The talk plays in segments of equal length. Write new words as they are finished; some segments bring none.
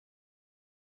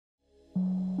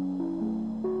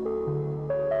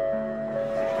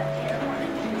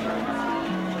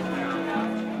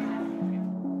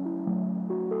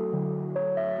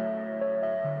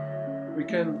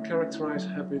can characterize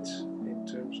habits in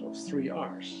terms of 3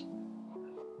 R's: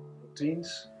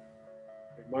 routines,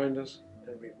 reminders,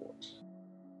 and rewards.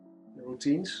 The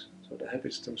routines, so the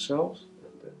habits themselves,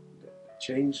 and the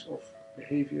change of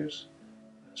behaviors,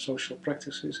 social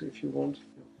practices if you want.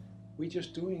 We're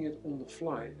just doing it on the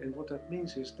fly, and what that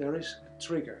means is there is a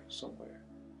trigger somewhere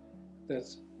that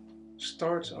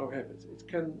starts our habit. It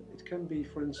can be,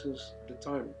 for instance, the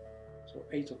time. So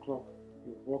 8 o'clock,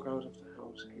 you walk out of the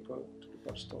house and go to the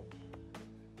bus stop.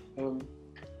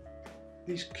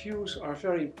 These cues are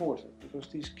very important because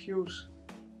these cues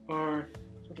are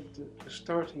sort of the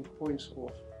starting points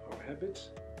of our habits.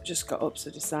 Just got up,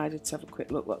 so decided to have a quick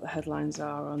look what the headlines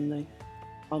are on the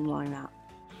online app.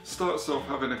 Starts off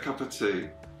having a cup of tea,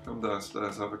 come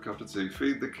downstairs, have a cup of tea,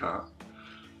 feed the cat,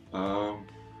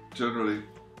 generally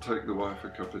take the wife a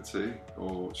cup of tea,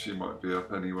 or she might be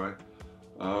up anyway,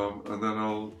 and then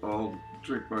I'll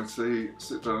drink my tea,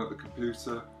 sit down at the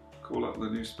computer, call up the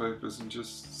newspapers and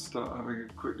just start having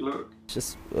a quick look.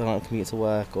 Just when I commute to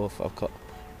work, or if I've got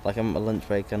like I'm at a lunch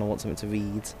break and I want something to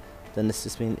read, then it's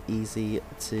just been easy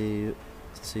to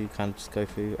kind of just go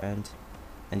through and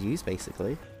use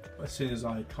basically. As soon as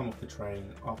I come off the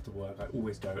train after work, I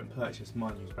always go and purchase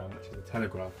my newsbrand, which is a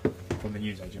Telegraph, from the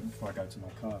newsagent before I go to my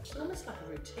car. It's almost like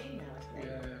a routine now, isn't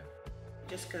it? Yeah. It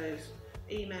just goes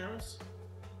emails,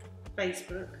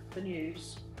 Facebook, the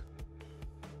news.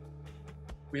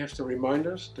 We have the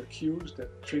reminders, the cues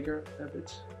that trigger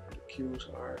habits. The cues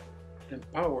are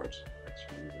empowered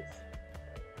actually with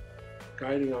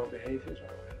guiding our behaviors,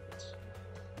 our habits.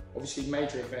 Obviously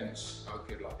major events are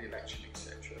good, like the election,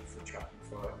 etc., for tracking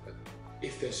for it, but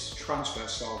if there's transfer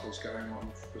sagas going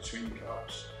on between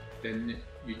clubs, then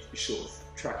you sort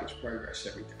of track its progress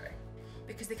every day.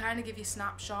 Because they kind of give you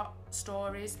snapshot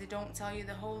stories, they don't tell you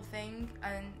the whole thing,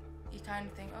 and you kind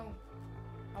of think, oh,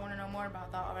 I want to know more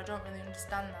about that, or I don't really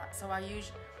understand that. So I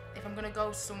usually, if I'm going to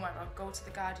go somewhere, I'll go to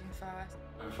the Guardian first.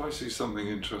 If I see something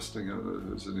interesting,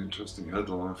 as an interesting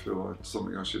headline, I feel like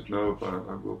something I should know about,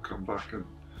 I will come back and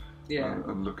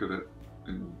look at it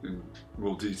in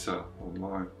more detail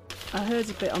online. I heard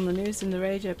a bit on the news and the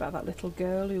radio about that little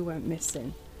girl who went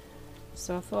missing.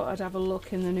 So I thought I'd have a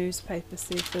look in the newspaper,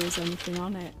 see if there was anything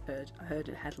on it. I heard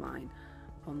a headline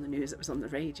on the news that was on the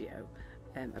radio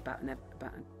about a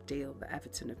deal that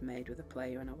Everton have made with a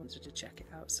player, and I wanted to check it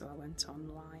out, so I went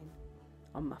online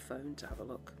on my phone to have a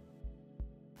look.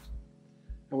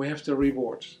 And we have the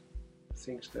rewards,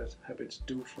 things that habits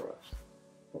do for us,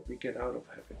 what we get out of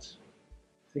habits.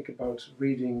 Think about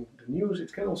reading the news.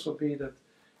 It can also be that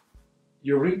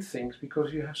you read things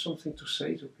because you have something to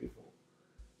say to people.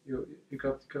 You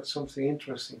got something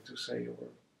interesting to say or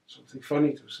something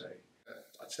funny to say.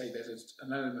 I'd say there's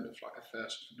an element of like a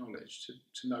thirst for knowledge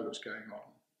to know what's going on.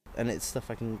 And it's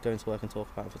stuff I can go into work and talk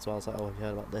about as well. It's like, oh, have you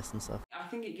heard about this and stuff? I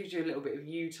think it gives you a little bit of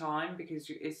you time because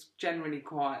it's generally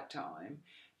quiet time.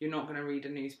 You're not going to read a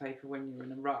newspaper when you're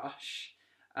in a rush.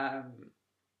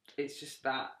 It's just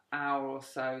that hour or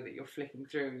so that you're flicking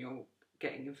through and you're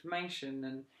getting information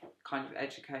and kind of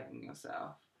educating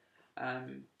yourself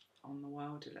on the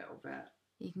world a little bit.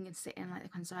 You can sit in like the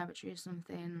conservatory or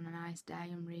something on a nice day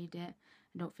and read it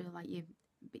and don't feel like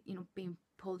you're being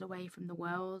pulled away from the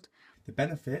world. The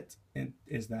benefit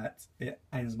is that it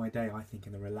ends my day, I think,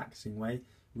 in a relaxing way.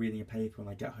 Reading a paper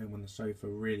when I get home on the sofa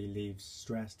really leaves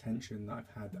stress, tension that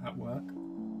I've had at work.